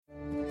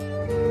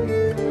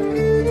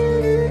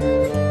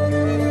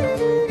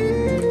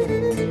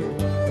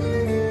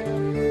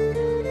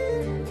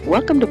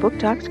welcome to Book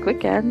Talks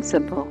Quick and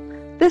Simple.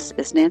 This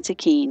is Nancy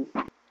Keene.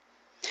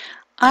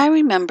 I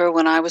remember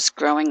when I was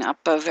growing up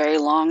a very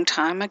long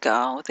time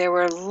ago, there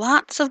were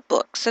lots of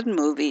books and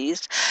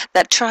movies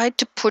that tried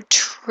to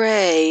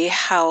portray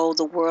how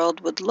the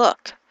world would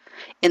look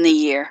in the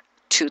year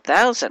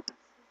 2000.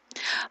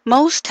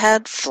 Most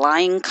had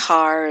flying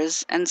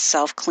cars and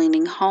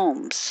self-cleaning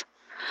homes.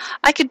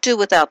 I could do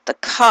without the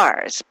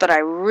cars, but I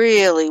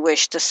really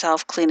wish the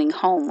self-cleaning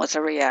home was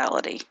a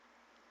reality.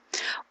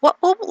 What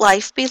will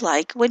life be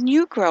like when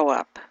you grow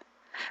up?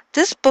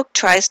 This book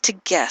tries to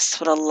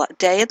guess what a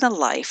day in the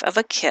life of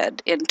a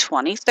kid in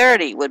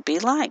 2030 would be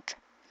like.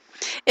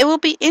 It will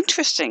be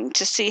interesting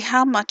to see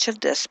how much of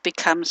this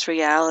becomes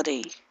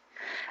reality.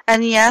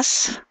 And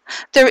yes,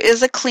 there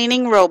is a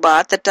cleaning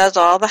robot that does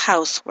all the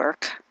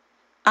housework.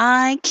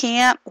 I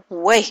can't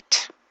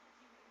wait.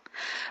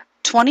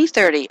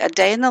 2030, A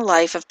Day in the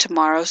Life of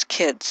Tomorrow's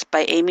Kids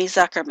by Amy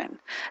Zuckerman,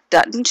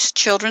 Dutton's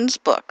Children's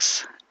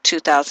Books,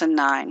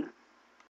 2009.